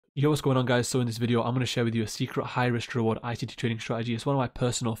Yo, what's going on, guys? So in this video, I'm going to share with you a secret high risk reward ICT trading strategy. It's one of my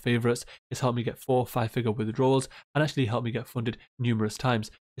personal favorites. It's helped me get 4 or 5 figure withdrawals and actually helped me get funded numerous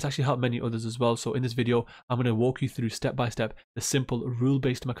times. It's actually helped many others as well. So in this video, I'm going to walk you through step by step the simple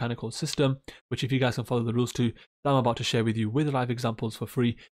rule-based mechanical system, which if you guys can follow the rules to, that I'm about to share with you with live examples for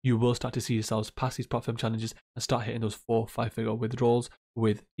free, you will start to see yourselves pass these prop firm challenges and start hitting those 4 or 5 figure withdrawals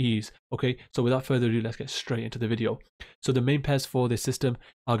with ease. Okay, so without further ado, let's get straight into the video. So the main pairs for this system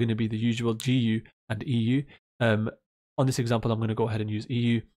are going to be the usual GU and EU. On this example, I'm going to go ahead and use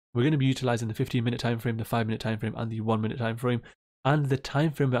EU. We're going to be utilizing the 15-minute time frame, the 5-minute time frame, and the 1-minute time frame. And the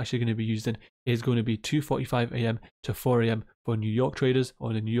time frame we're actually going to be using is going to be 2:45 a.m. to 4 a.m. for New York traders,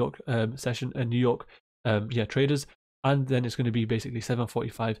 or the New York session, and New York traders. And then it's going to be basically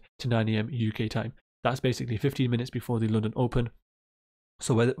 7:45 to 9 a.m. UK time. That's basically 15 minutes before the London Open.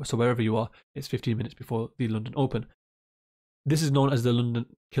 So wherever you are, it's 15 minutes before the London Open. This is known as the London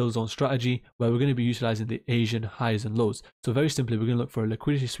kill zone strategy, where we're going to be utilizing the Asian highs and lows. So very simply, we're going to look for a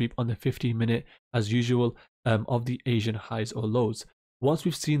liquidity sweep on the 15-minute, as usual, of the Asian highs or lows. Once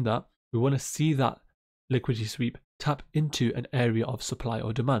we've seen that, we want to see that liquidity sweep tap into an area of supply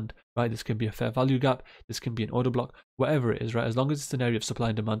or demand, right? This can be a fair value gap, this can be an order block, whatever it is, right? As long as it's an area of supply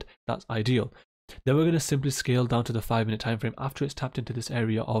and demand, that's ideal. Then we're going to simply scale down to the 5-minute time frame after it's tapped into this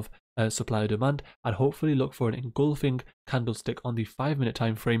area of supply or demand, and hopefully look for an engulfing candlestick on the 5-minute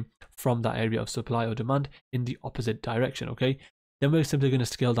time frame from that area of supply or demand in the opposite direction. Okay, then we're simply going to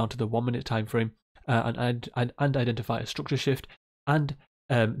scale down to the 1-minute time frame and identify a structure shift, and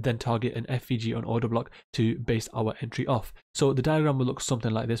then target an FVG on order block to base our entry off. So the diagram will look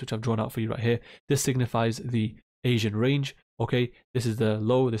something like this, which I've drawn out for you right here. This signifies the Asian range. Okay, this is the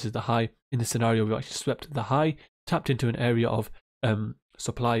low, this is the high. In this scenario, we've actually swept the high, tapped into an area of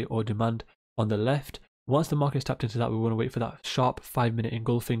supply or demand on the left. Once the market's tapped into that, we want to wait for that sharp 5-minute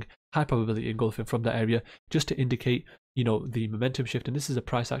engulfing, high probability engulfing from that area, just to indicate, you know, the momentum shift. And this is a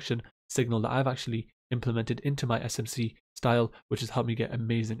price action signal that I've actually implemented into my SMC style, which has helped me get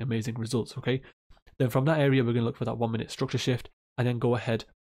amazing results. Okay, then from that area, we're going to look for that 1-minute structure shift, and then go ahead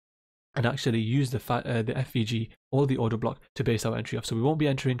and actually use the FVG or the order block to base our entry off. So we won't be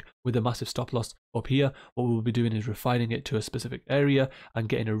entering with a massive stop loss up here. What we'll be doing is refining it to a specific area and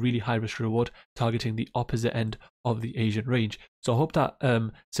getting a really high risk reward, targeting the opposite end of the Asian range. So I hope that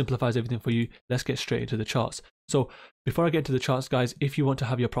simplifies everything for you. Let's get straight into the charts. So before I get into the charts, guys, if you want to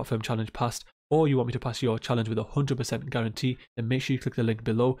have your prop firm challenge passed, or you want me to pass your challenge with a 100% guarantee, then make sure you click the link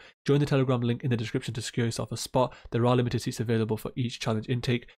below. Join the Telegram link in the description to secure yourself a spot. There are limited seats available for each challenge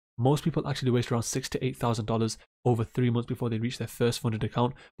intake. Most people actually waste around $6,000 to $8,000 over 3 months before they reach their first funded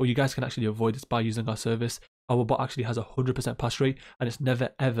account, but you guys can actually avoid this by using our service. Our bot actually has a 100% pass rate, and it's never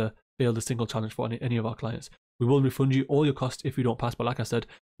ever failed a single challenge for any of our clients. We will refund you all your costs if you don't pass, but like I said,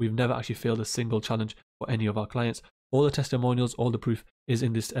 we've never actually failed a single challenge for any of our clients. All the testimonials, all the proof is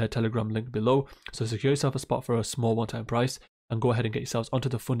in this Telegram link below. So secure yourself a spot for a small one-time price and go ahead and get yourselves onto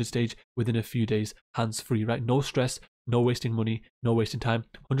the funded stage within a few days, hands-free, right? No stress, no wasting money, no wasting time.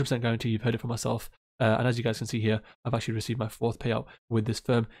 100% guarantee. You've heard it from myself. And as you guys can see here, I've actually received my 4th payout with this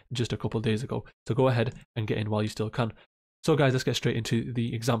firm just a couple of days ago. So go ahead and get in while you still can. So guys, let's get straight into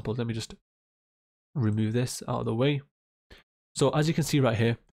the examples. Let me just remove this out of the way. So as you can see right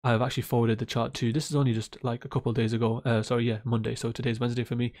here, I've actually forwarded the chart to, this is only just like a couple of days ago, Monday. So today's Wednesday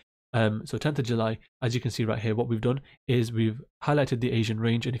for me. So 10th of July, as you can see right here, what we've done is we've highlighted the Asian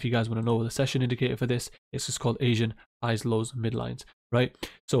range. And if you guys want to know the session indicator for this, it's just called Asian highs, lows, midlines, right?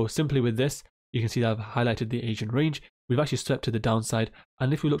 So simply with this, you can see that I've highlighted the Asian range. We've actually swept to the downside.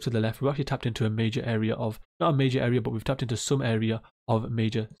 And if we look to the left, we've actually tapped into a major area of, not a major area, but we've tapped into some area of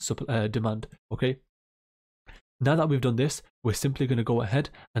major demand, okay? Now that we've done this, we're simply going to go ahead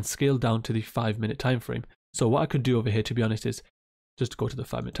and scale down to the 5-minute time frame. So what I could do over here, to be honest, is just go to the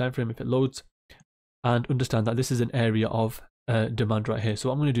 5-minute time frame if it loads, and understand that this is an area of demand right here. So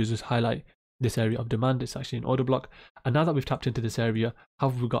what I'm going to do is just highlight this area of demand. It's actually an order block. And now that we've tapped into this area,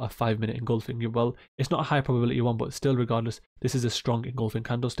 have we got a 5-minute engulfing? Well, it's not a high probability one, but still, regardless, this is a strong engulfing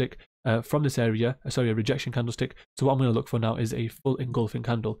candlestick from this area, a rejection candlestick. So what I'm going to look for now is a full engulfing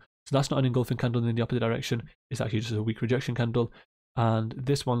candle. So that's not an engulfing candle in the opposite direction. It's actually just a weak rejection candle. And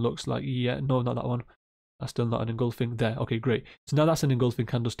this one looks like, no, not that one. That's still not an engulfing there. Okay, great. So now that's an engulfing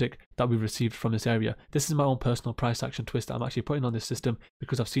candlestick that we've received from this area. This is my own personal price action twist that I'm actually putting on this system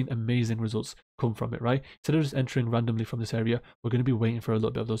because I've seen amazing results come from it, right? Instead of just entering randomly from this area, we're going to be waiting for a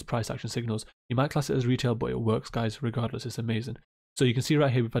little bit of those price action signals. You might class it as retail, but it works, guys, regardless. It's amazing. So you can see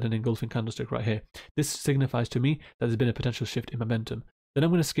right here, we've had an engulfing candlestick right here. This signifies to me that there's been a potential shift in momentum. Then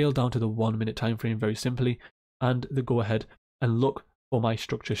I'm going to scale down to the 1-minute time frame very simply and go ahead and look for my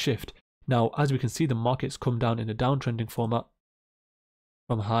structure shift. Now, as we can see, the market's come down in a downtrending format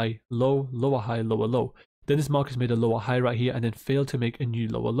from high, low, lower high, lower low. Then this market's made a lower high right here and then failed to make a new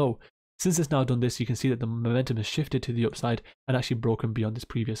lower low. Since it's now done this, you can see that the momentum has shifted to the upside and actually broken beyond this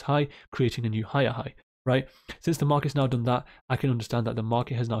previous high, creating a new higher high, right? Since the market's now done that, I can understand that the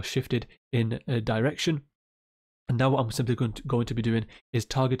market has now shifted in a direction. And now what I'm simply going to be doing is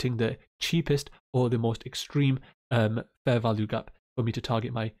targeting the cheapest or the most extreme fair value gap for me to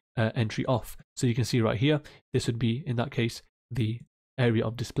target my entry off. So you can see right here, this would be, in that case, the area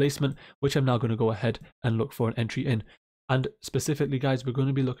of displacement, which I'm now going to go ahead and look for an entry in. And specifically, guys, we're going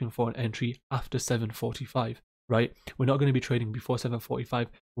to be looking for an entry after 7:45, right? We're not going to be trading before 7:45.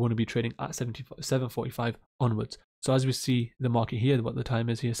 We're going to be trading at 7:45 onwards. So as we see the market here, what the time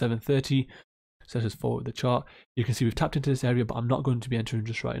is here, 7:30. So let's just forward the chart. You can see we've tapped into this area, but I'm not going to be entering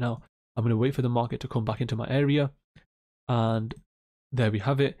just right now. I'm going to wait for the market to come back into my area. And there we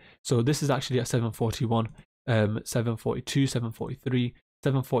have it. So this is actually at 7:41, 7:42, 7:43,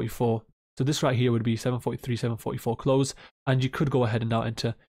 7:44. So this right here would be 7:43, 7:44 close, and you could go ahead and now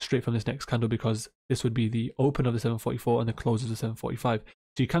enter straight from this next candle because this would be the open of the 7:44 and the close of the 7:45.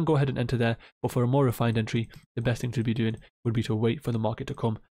 So you can go ahead and enter there, but for a more refined entry, the best thing to be doing would be to wait for the market to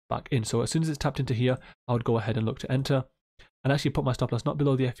come back in. So as soon as it's tapped into here, I would go ahead and look to enter and actually put my stop loss not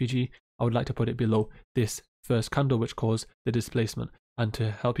below the FVG. I would like to put it below this first candle, which caused the displacement. And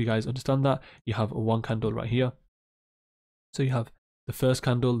to help you guys understand that, you have one candle right here. So you have the first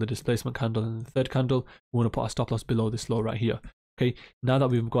candle, the displacement candle, and the third candle. We want to put our stop loss below this low right here. Okay, now that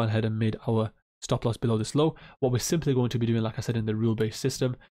we've gone ahead and made our stop loss below this low, what we're simply going to be doing, like I said in the rule-based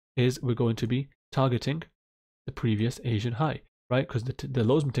system, is we're going to be targeting the previous Asian high, right? Because the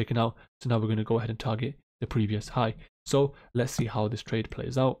low's been taken out, so now we're going to go ahead and target the previous high. So let's see how this trade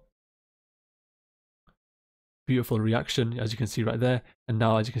plays out. Beautiful reaction, as you can see right there. And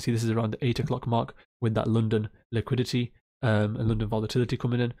now, as you can see, this is around the 8 o'clock mark with that London liquidity and London volatility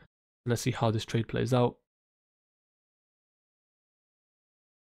coming in. Let's see how this trade plays out.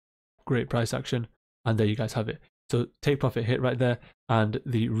 Great price action, and there you guys have it. So take profit hit right there, and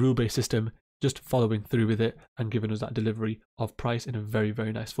the rule-based system just following through with it and giving us that delivery of price in a very,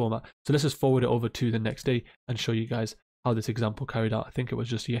 very nice format. So let's just forward it over to the next day and show you guys how this example carried out. I think it was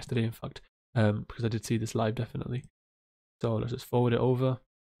just yesterday, in fact, because I did see this live definitely. So let's just forward it over.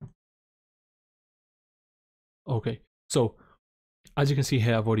 Okay, so as you can see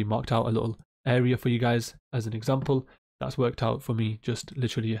here, I've already marked out a little area for you guys as an example. That's worked out for me just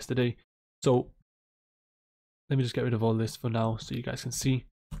literally yesterday. So let me just get rid of all this for now so you guys can see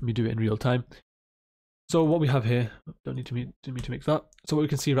me do it in real time. So what we have here, don't need to mix that. So what we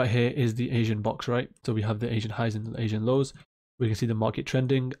can see right here is the Asian box, right? So we have the Asian highs and the Asian lows. We can see the market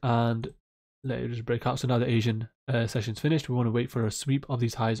trending, and let it just break out. So now the Asian session's finished. We want to wait for a sweep of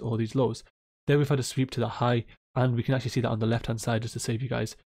these highs or these lows. Then we've had a sweep to the high, and we can actually see that on the left hand side just to save you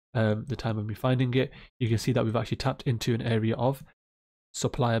guys the time of me finding it. You can see that we've actually tapped into an area of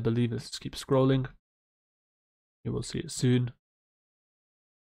supply, I believe. Let's just keep scrolling. You will see it soon.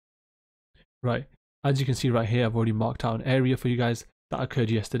 Right, as you can see right here, I've already marked out an area for you guys that occurred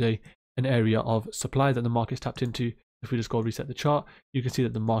yesterday, an area of supply that the market's tapped into. If we just go reset the chart, you can see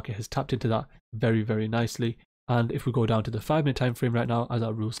that the market has tapped into that very, very nicely. And if we go down to the 5-minute time frame right now, as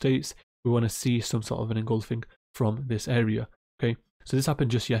our rule states, we want to see some sort of an engulfing from this area. Okay, so this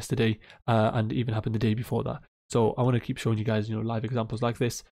happened just yesterday, and even happened the day before that. So I want to keep showing you guys, live examples like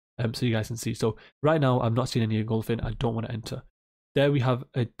this, so you guys can see. So right now, I'm not seeing any engulfing. I don't want to enter. There we have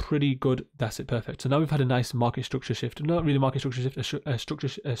a pretty good, that's it, perfect. So now we've had a nice market structure shift, not really market structure shift,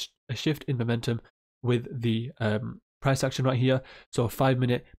 a shift in momentum with the price action right here. So a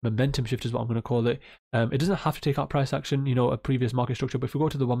 5-minute momentum shift is what I'm going to call it. It doesn't have to take out price action, a previous market structure, but if we go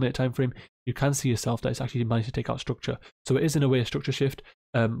to the 1-minute time frame, you can see yourself that it's actually managed to take out structure. So it is in a way a structure shift,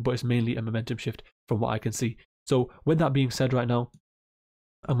 but it's mainly a momentum shift from what I can see. So with that being said right now,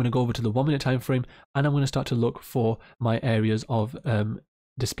 I'm going to go over to the 1-minute time frame, and I'm going to start to look for my areas of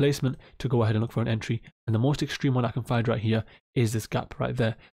displacement to go ahead and look for an entry. And the most extreme one I can find right here is this gap right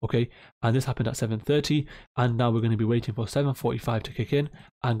there. Okay, and this happened at 7:30, and now we're going to be waiting for 7:45 to kick in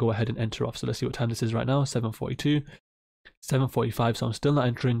and go ahead and enter off. So let's see what time this is right now. 7:42, 7:45. So I'm still not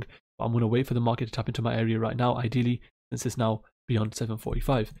entering, but I'm going to wait for the market to tap into my area right now, ideally, since it's now beyond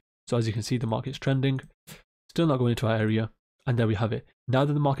 7:45. So as you can see, the market's trending, still not going into our area. And there we have it. Now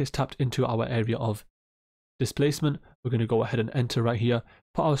that the market's tapped into our area of displacement, we're going to go ahead and enter right here,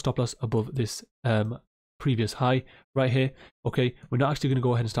 put our stop loss above this previous high right here. Okay, we're not actually going to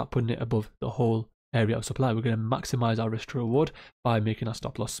go ahead and start putting it above the whole area of supply. We're going to maximize our risk to reward by making our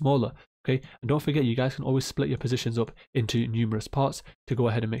stop loss smaller. Okay, and don't forget, you guys can always split your positions up into numerous parts to go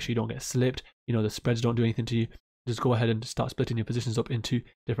ahead and make sure you don't get slipped. You know, the spreads don't do anything to you. Just go ahead and start splitting your positions up into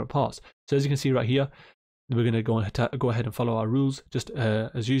different parts. So as you can see right here, we're going to go ahead and follow our rules just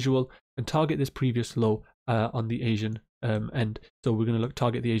as usual and target this previous low on the Asian end. So we're going to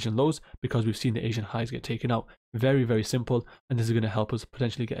target the Asian lows because we've seen the Asian highs get taken out. Very, very simple. And this is going to help us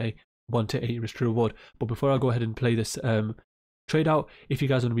potentially get a 1 to 8 risk to reward. But before I go ahead and play this trade out, if you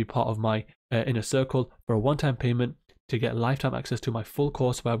guys want to be part of my inner circle for a one-time payment to get lifetime access to my full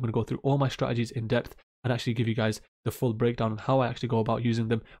course, where I'm going to go through all my strategies in depth and actually give you guys the full breakdown on how I actually go about using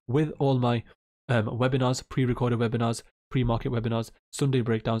them with all my webinars, pre-recorded webinars, pre-market webinars, Sunday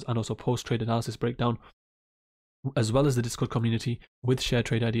breakdowns, and also post-trade analysis breakdown, as well as the Discord community with share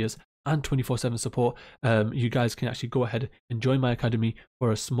trade ideas and 24/7 support. You guys can actually go ahead and join my academy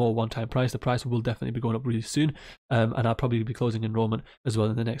for a small one-time price. The price will definitely be going up really soon, and I'll probably be closing enrollment as well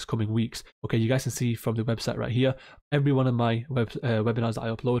in the next coming weeks. Okay, you guys can see from the website right here, every one of my webinars that I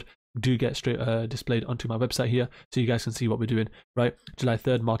upload do get straight displayed onto my website here, so you guys can see what we're doing, right? July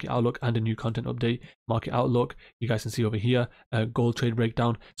 3rd market outlook and a new content update. Market outlook, you guys can see over here, gold trade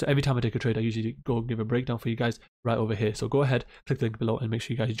breakdown. So every time I take a trade, I usually go give a breakdown for you guys right over here. So go ahead, click the link below and make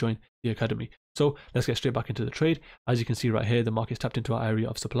sure you guys join the academy. So let's get straight back into the trade. As you can see right here, the market's tapped into our area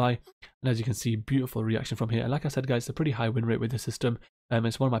of supply, and as you can see, beautiful reaction from here. And like I said, guys, it's a pretty high win rate with this system.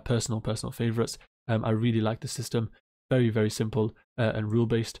 It's one of my personal favorites. I really like the system. Very, very simple and rule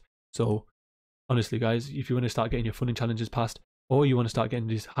based. So honestly, guys, if you want to start getting your funding challenges passed, or you want to start getting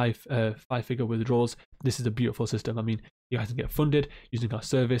these high 5-figure withdrawals, this is a beautiful system. I mean, you guys can get funded using our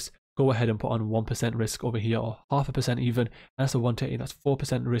service. Go ahead and put on 1% risk over here, or 0.5% even. And that's a 1 to 8. That's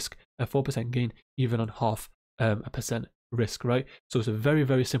 4% risk, a 4% gain, even on 0.5% risk, right? So it's a very,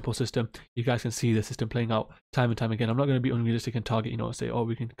 very simple system. You guys can see the system playing out time and time again. I'm not going to be unrealistic and target, you know, say, oh,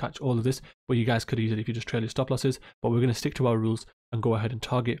 we can catch all of this, but you guys could easily if you just trail your stop losses. But we're going to stick to our rules and go ahead and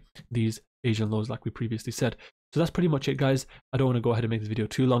target these Asian lows like we previously said. So that's pretty much it, guys. I don't want to go ahead and make this video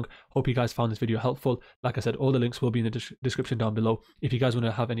too long. Hope you guys found this video helpful. Like I said, all the links will be in the description down below. If you guys want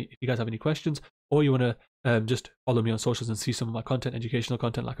to have any, if you guys have any questions, or you want to just follow me on socials and see some of my content, educational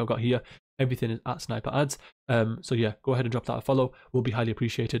content like I've got here, everything is at Sniper Ads. So yeah, go ahead and drop that a follow. Will be highly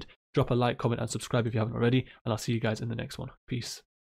appreciated. Drop a like, comment, and subscribe if you haven't already. And I'll see you guys in the next one. Peace.